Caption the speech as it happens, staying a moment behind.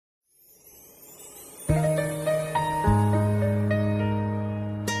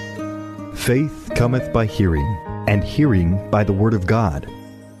Faith cometh by hearing, and hearing by the Word of God.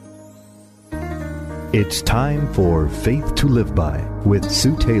 It's time for Faith to Live By with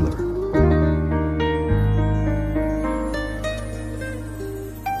Sue Taylor.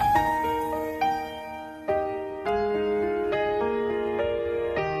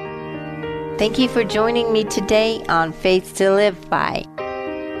 Thank you for joining me today on Faith to Live By.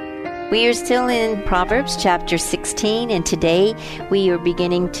 We are still in Proverbs chapter 16, and today we are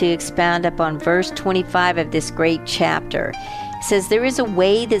beginning to expound upon verse 25 of this great chapter. It says, "There is a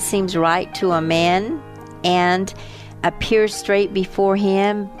way that seems right to a man and appears straight before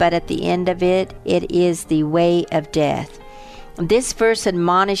him, but at the end of it, it is the way of death." This verse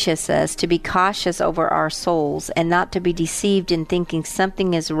admonishes us to be cautious over our souls and not to be deceived in thinking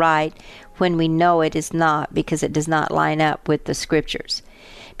something is right when we know it is not, because it does not line up with the Scriptures.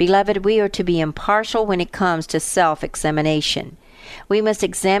 Beloved, we are to be impartial when it comes to self-examination. We must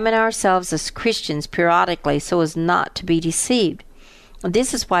examine ourselves as Christians periodically so as not to be deceived.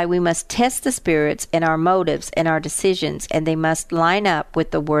 This is why we must test the spirits and our motives and our decisions, and they must line up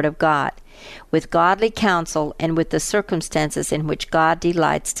with the Word of God, with godly counsel, and with the circumstances in which God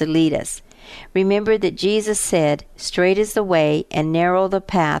delights to lead us. Remember that Jesus said, "Straight is the way, and narrow the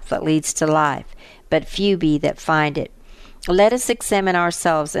path that leads to life, but few be that find it." Let us examine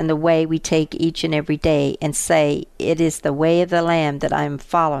ourselves in the way we take each and every day and say, "It is the way of the Lamb that I am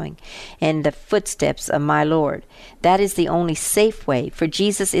following, and the footsteps of my Lord." That is the only safe way, for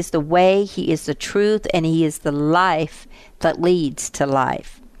Jesus is the way, He is the truth, and He is the life that leads to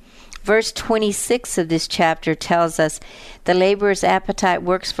life. Verse 26 of this chapter tells us, "The laborer's appetite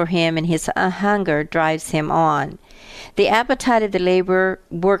works for him, and his hunger drives him on." The appetite of the laborer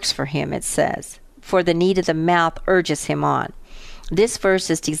works for him, it says, for the need of the mouth urges him on. This verse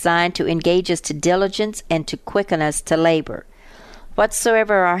is designed to engage us to diligence and to quicken us to labor.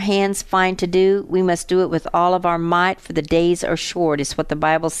 Whatsoever our hands find to do, we must do it with all of our might, for the days are short, is what the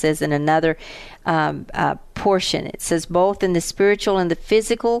Bible says in another portion. It says both in the spiritual and the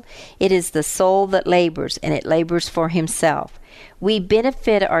physical, it is the soul that labors, and it labors for himself. We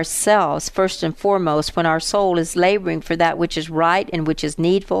benefit ourselves first and foremost when our soul is laboring for that which is right and which is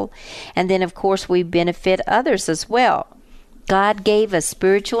needful, and then of course we benefit others as well. God gave us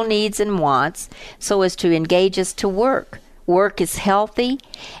spiritual needs and wants so as to engage us to work. Work is healthy,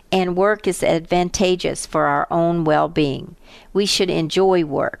 and work is advantageous for our own well-being. We should enjoy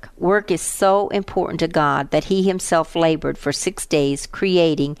work. Work is so important to God that He Himself labored for 6 days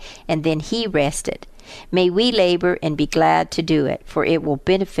creating, and then He rested. May we labor and be glad to do it, for it will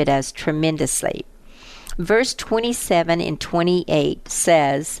benefit us tremendously. Verse 27 and 28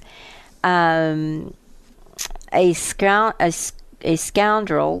 says, A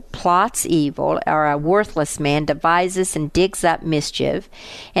scoundrel plots evil, or a worthless man devises and digs up mischief,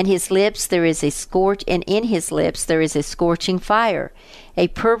 and in his lips there is a scorching fire. A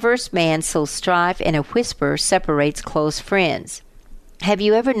perverse man sows strife, and a whisperer separates close friends. Have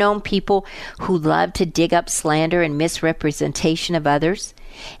you ever known people who love to dig up slander and misrepresentation of others?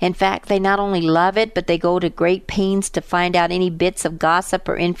 In fact, they not only love it, but they go to great pains to find out any bits of gossip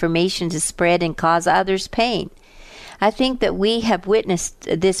or information to spread and cause others pain. I think that we have witnessed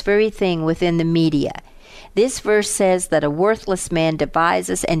this very thing within the media. This verse says that a worthless man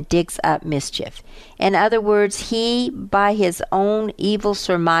devises and digs up mischief. In other words, he, by his own evil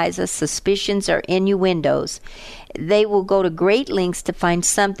surmises, suspicions, or innuendos, they will go to great lengths to find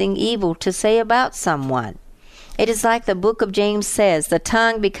something evil to say about someone. It is like the book of James says, the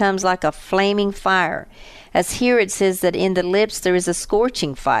tongue becomes like a flaming fire. As here it says that in the lips there is a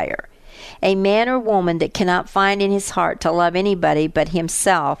scorching fire. A man or woman that cannot find in his heart to love anybody but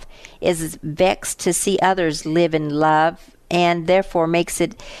himself is vexed to see others live in love, and therefore makes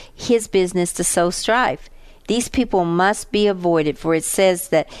it his business to sow strife. These people must be avoided, for it says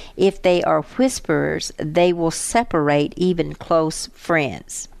that if they are whisperers, they will separate even close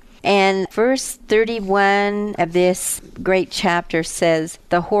friends. And verse 31 of this great chapter says,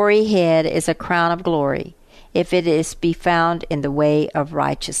 "The hoary head is a crown of glory, if it is be found in the way of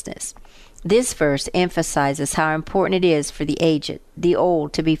righteousness." This verse emphasizes how important it is for the aged, the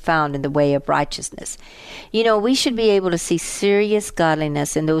old, to be found in the way of righteousness. You know, we should be able to see serious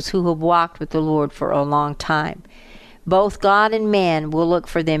godliness in those who have walked with the Lord for a long time. Both God and man will look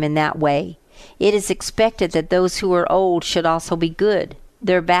for them in that way. It is expected that those who are old should also be good.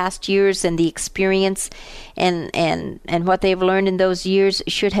 Their vast years and the experience and what they have learned in those years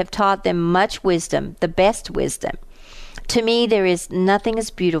should have taught them much wisdom, the best wisdom. To me, there is nothing as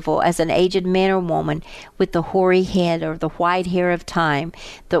beautiful as an aged man or woman with the hoary head or the white hair of time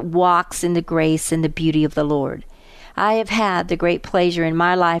that walks in the grace and the beauty of the Lord. I have had the great pleasure in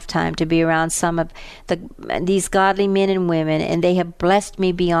my lifetime to be around some of these godly men and women, and they have blessed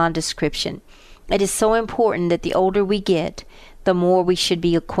me beyond description. It is so important that the older we get, the more we should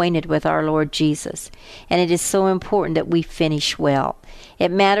be acquainted with our Lord Jesus. And it is so important that we finish well.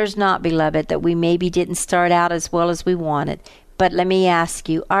 It matters not, beloved, that we maybe didn't start out as well as we wanted. But let me ask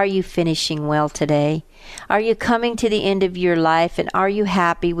you, are you finishing well today? Are you coming to the end of your life, and are you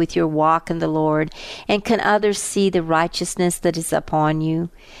happy with your walk in the Lord? And can others see the righteousness that is upon you?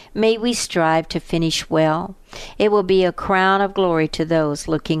 May we strive to finish well. It will be a crown of glory to those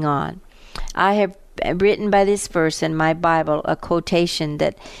looking on. I have written by this verse in my Bible a quotation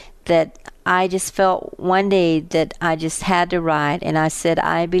that I just felt one day that I just had to write, and I said,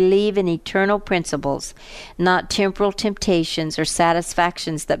 I believe in eternal principles, not temporal temptations or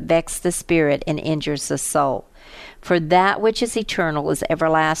satisfactions that vex the spirit and injures the soul. For that which is eternal is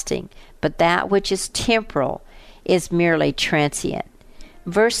everlasting, but that which is temporal is merely transient.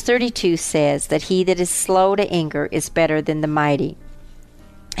 Verse 32 says that he that is slow to anger is better than the mighty,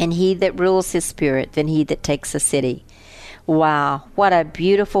 and he that rules his spirit than he that takes a city. Wow, what a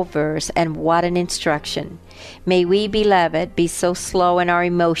beautiful verse, and what an instruction. May we, beloved, be so slow in our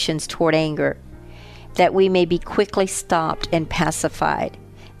emotions toward anger that we may be quickly stopped and pacified.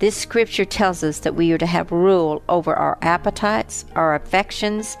 This scripture tells us that we are to have rule over our appetites, our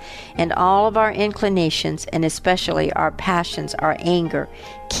affections, and all of our inclinations, and especially our passions, our anger,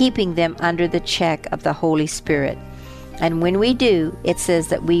 keeping them under the check of the Holy Spirit. And when we do, it says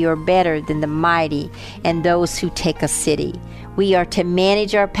that we are better than the mighty and those who take a city. We are to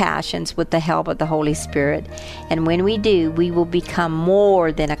manage our passions with the help of the Holy Spirit. And when we do, we will become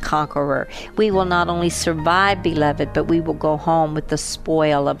more than a conqueror. We will not only survive, beloved, but we will go home with the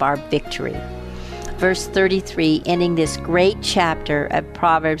spoil of our victory. Verse 33, ending this great chapter of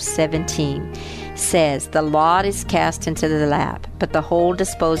Proverbs 17, says, The lot is cast into the lap, but the whole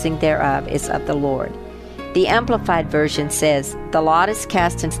disposing thereof is of the Lord. The Amplified Version says, The lot is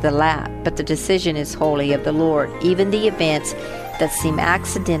cast into the lap, but the decision is wholly of the Lord. Even the events that seem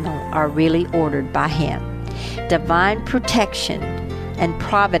accidental are really ordered by Him. Divine protection and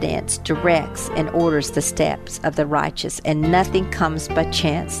providence directs and orders the steps of the righteous, and nothing comes by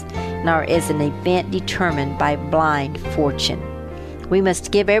chance, nor is an event determined by blind fortune. We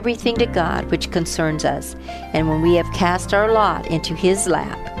must give everything to God which concerns us, and when we have cast our lot into His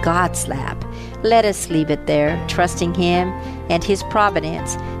lap, God's lap, let us leave it there, trusting Him and His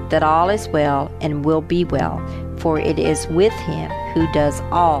providence that all is well and will be well, for it is with Him who does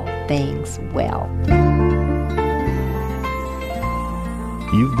all things well.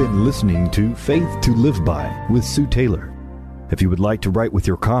 You've been listening to Faith to Live By with Sue Taylor. If you would like to write with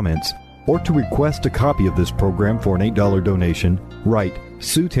your comments or to request a copy of this program for an $8 donation, write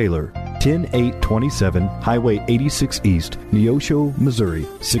Sue Taylor, 10827 Highway 86 East, Neosho, Missouri,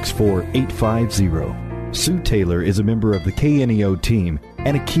 64850. Sue Taylor is a member of the KNEO team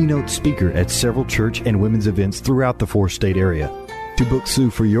and a keynote speaker at several church and women's events throughout the 4-state area. To book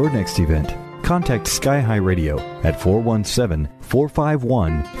Sue for your next event, contact Sky High Radio at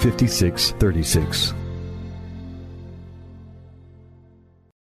 417-451-5636.